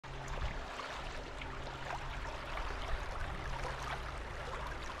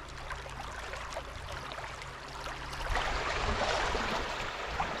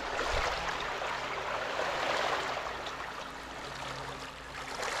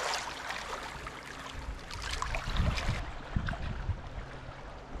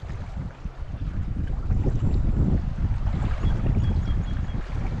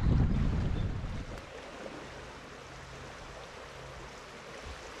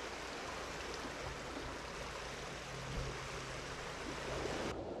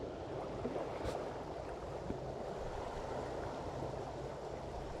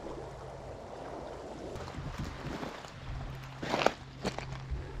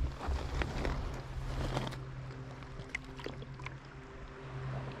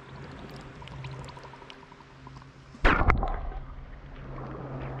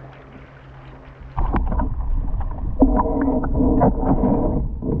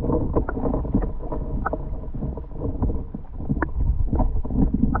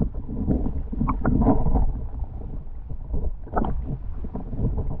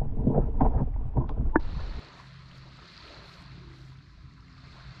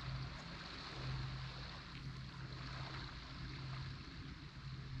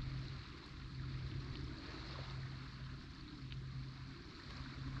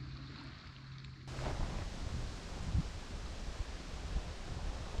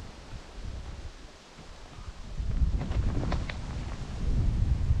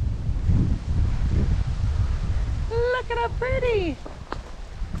Look at how pretty.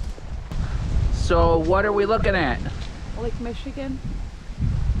 So what are we looking at? Lake Michigan.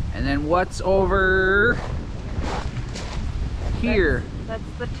 And then what's over here? That's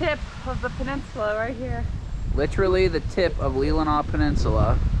the tip of the peninsula right here. Literally the tip of Leelanau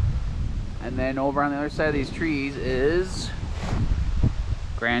Peninsula. And then over on the other side of these trees is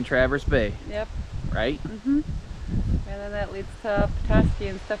Grand Traverse Bay. Yep. Right? Mm-hmm. And then that leads to Petoskey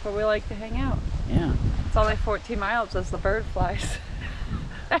and stuff where we like to hang out. Yeah. It's only 14 miles as the bird flies.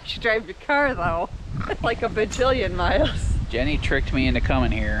 I should drive your car though. Like a bajillion miles. Jenny tricked me into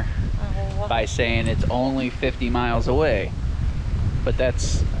coming here by saying it's only 50 miles away. But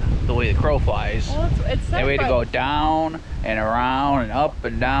that's the way the crow flies. Well, it's and we had to go down and around and up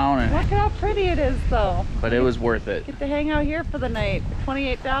and down. And look at how pretty it is though. But it was worth it. Get to hang out here for the night for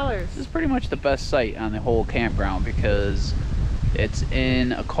 $28. This is pretty much the best site on the whole campground because it's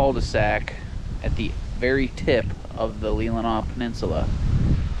in a cul-de-sac at the very tip of the Leelanau Peninsula.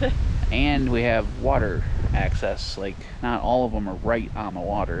 And we have water access. Like, not all of them are right on the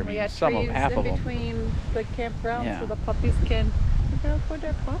water. I mean, some of half of them. Between the campground so the puppies can. Look how good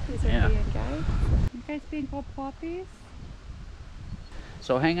their puppies are being, guys. You guys being called puppies?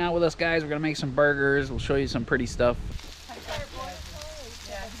 So hang out with us, guys. We're gonna make some burgers. We'll show you some pretty stuff. Yeah,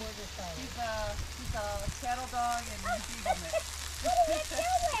 he's a cattle dog and beagle mix.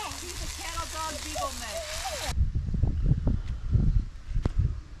 He's a cattle dog beagle mix.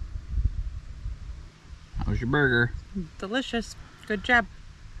 How's your burger? Delicious. Good job.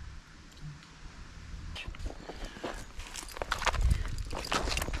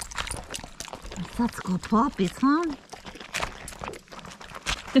 Let's go puppies, huh?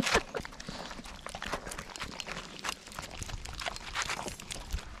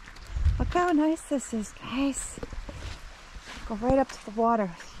 Look how nice this is, guys. Go right up to the water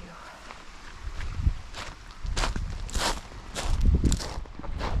with you.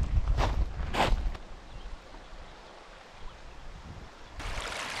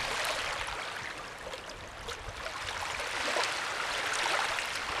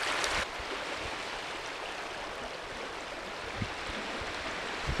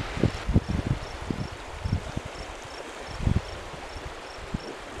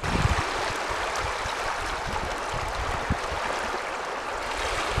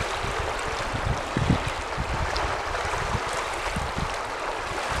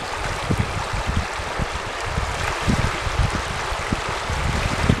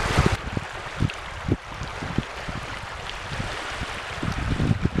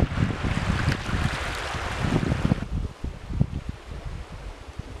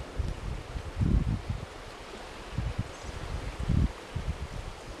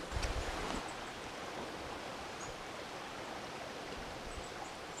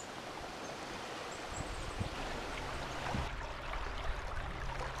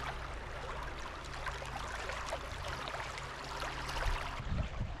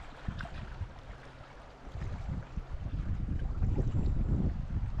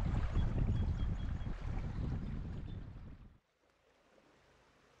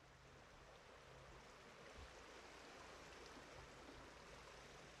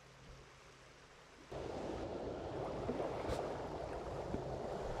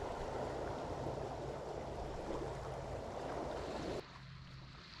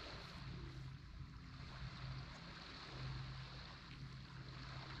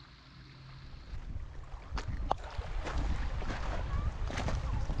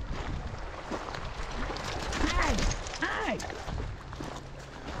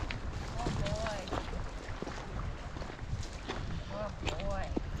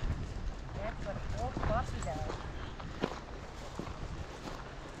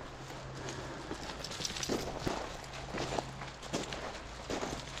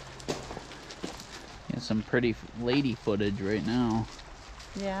 Some pretty lady footage right now.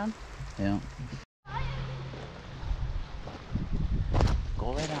 Yeah. Yeah.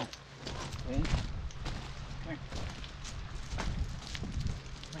 Go right out. Okay? Come here.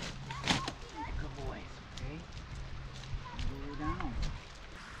 Good boys, okay? Go down.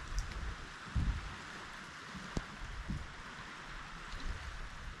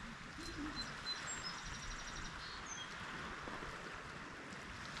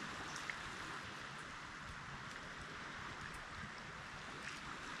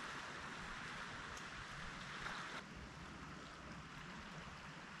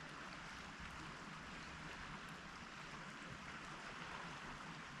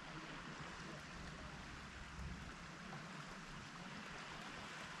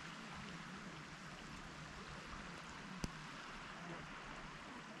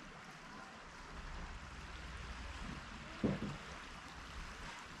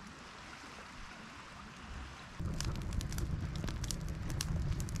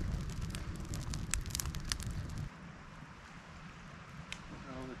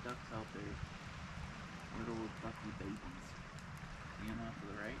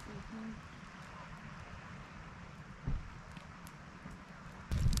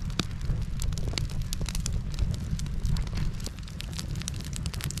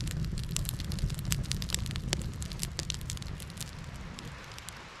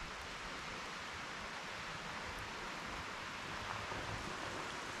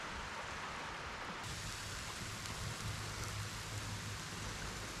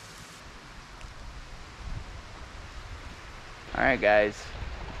 Alright guys,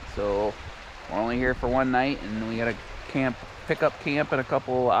 so we're only here for one night and we gotta pick up camp in a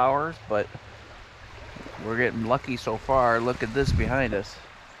couple hours, but we're getting lucky so far. Look at this behind us.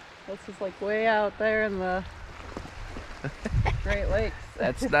 This is like way out there in the Great Lakes.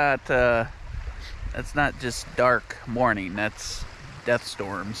 That's not just dark morning, that's death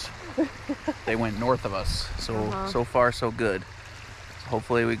storms. They went north of us, so so far so good. So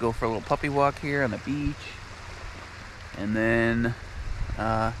hopefully we go for a little puppy walk here on the beach, and then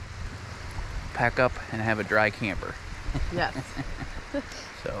pack up and have a dry camper. Yes.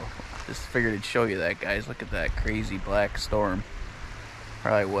 So just figured I'd show you that, guys. Look at that crazy black storm.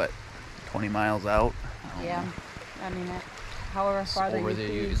 Probably what, 20 miles out? Yeah, I mean, however far the UP.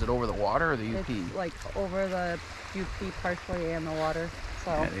 Is it over the water or the UP? It's like over the UP partially and the water.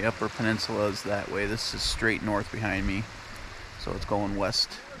 So yeah, the upper peninsula is that way. This is straight north behind me, so it's going west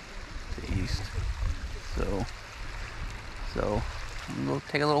to east. So we'll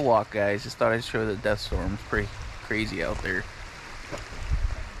take a little walk, guys. Just thought I'd show you the death storm. It's pretty crazy out there.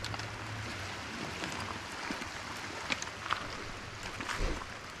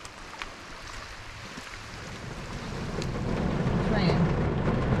 rain,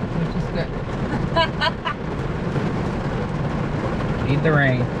 which is good. Need the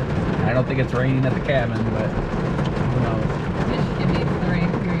rain. I don't think it's raining at the cabin, but who knows? Michigan needs the rain,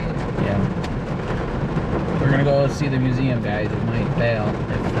 period. Yeah. We're gonna go see the museum, guys. It might fail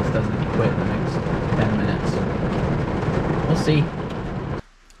if this doesn't quit in the next 10 minutes. We'll see.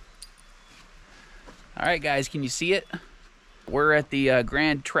 Alright guys, can you see it? We're at the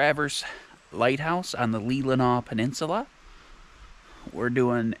Grand Traverse Lighthouse on the Leelanau Peninsula. We're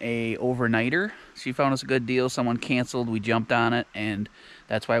doing a overnighter. She found us a good deal. Someone canceled. We jumped on it, and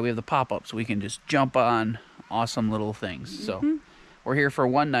that's why we have the pop-up, so we can just jump on awesome little things. So we're here for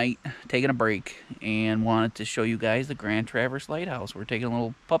one night, taking a break, and wanted to show you guys the Grand Traverse Lighthouse. We're taking a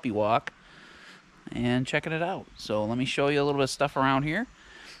little puppy walk and checking it out. So let me show you a little bit of stuff around here.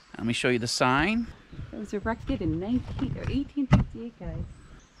 Let me show you the sign. It was erected in 1858, guys.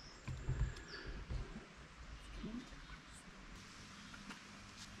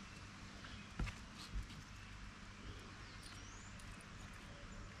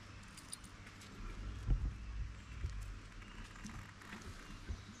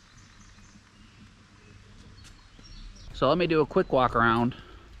 So let me do a quick walk around.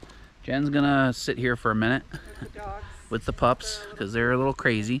 Jen's gonna sit here for a minute With the dogs. with the pups because they're a little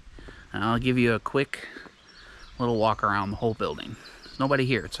crazy. And I'll give you a quick little walk around the whole building. There's nobody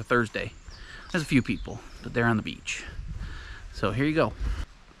here. It's a Thursday. There's a few people, but they're on the beach. So here you go.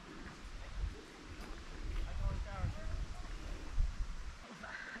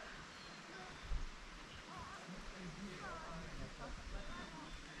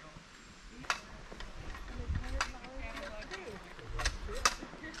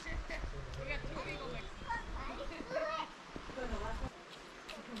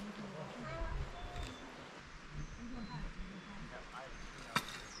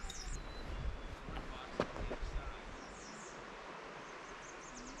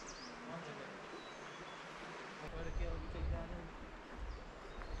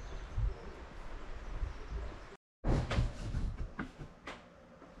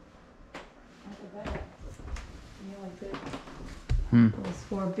 Those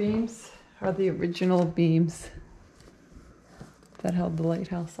four beams are the original beams that held the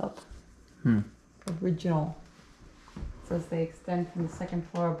lighthouse up. Original. It says they extend from the second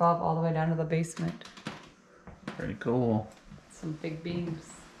floor above all the way down to the basement. Pretty cool. Some big beams.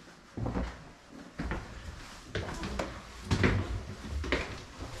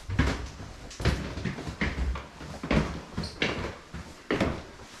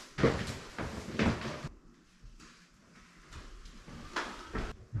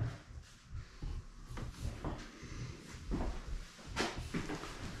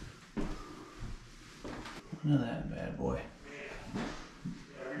 Look at that bad boy.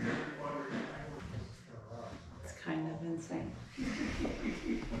 It's kind of insane.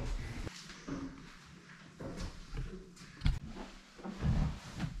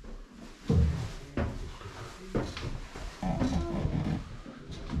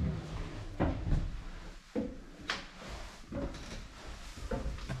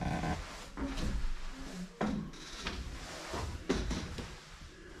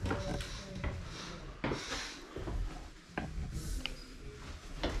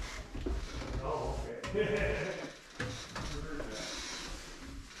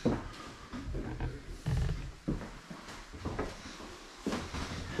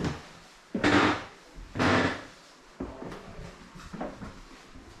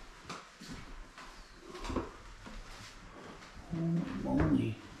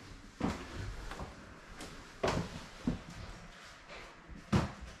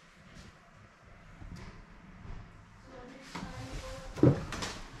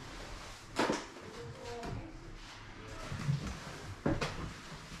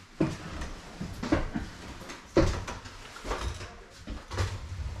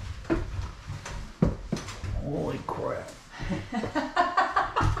 Holy crap.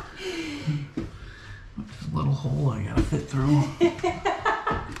 This little hole I gotta fit through.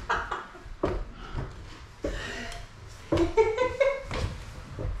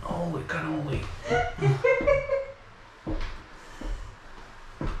 Holy cannoli.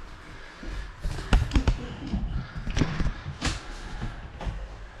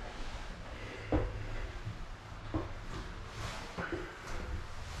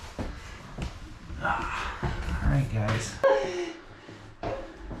 Alright guys.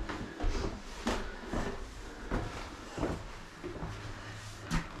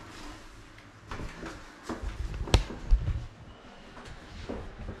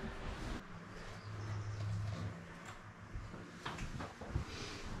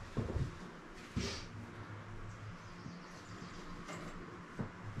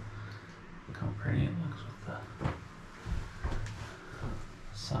 Look how pretty it looks with the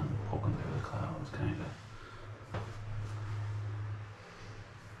sun poking through the clouds, kind of.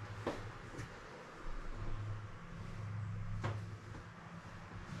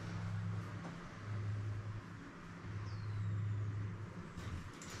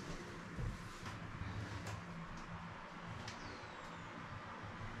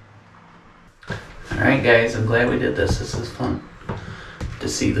 Alright guys, I'm glad we did this. This is fun to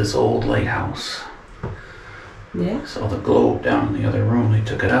see this old lighthouse. Yeah. Saw the globe down in the other room. They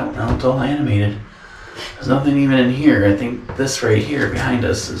took it out. Now it's all animated. There's nothing even in here. I think this right here behind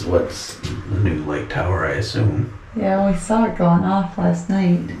us is what's the new light tower, I assume. Yeah, we saw it going off last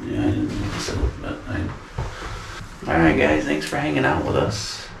night. Yeah, I didn't think so, but Alright guys, thanks for hanging out with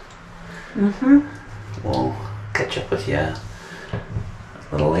us. We'll catch up with you a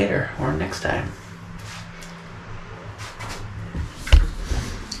little later or next time.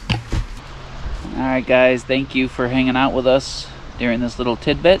 Alright guys, thank you for hanging out with us during this little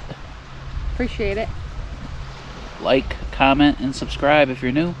tidbit. Appreciate it. Like, comment, and subscribe if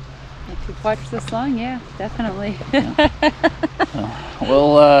you're new. If you've watched this long, yeah, definitely. Yeah. So,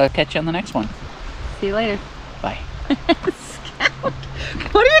 we'll catch you on the next one. See you later. Bye. Scout,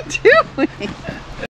 what are you doing?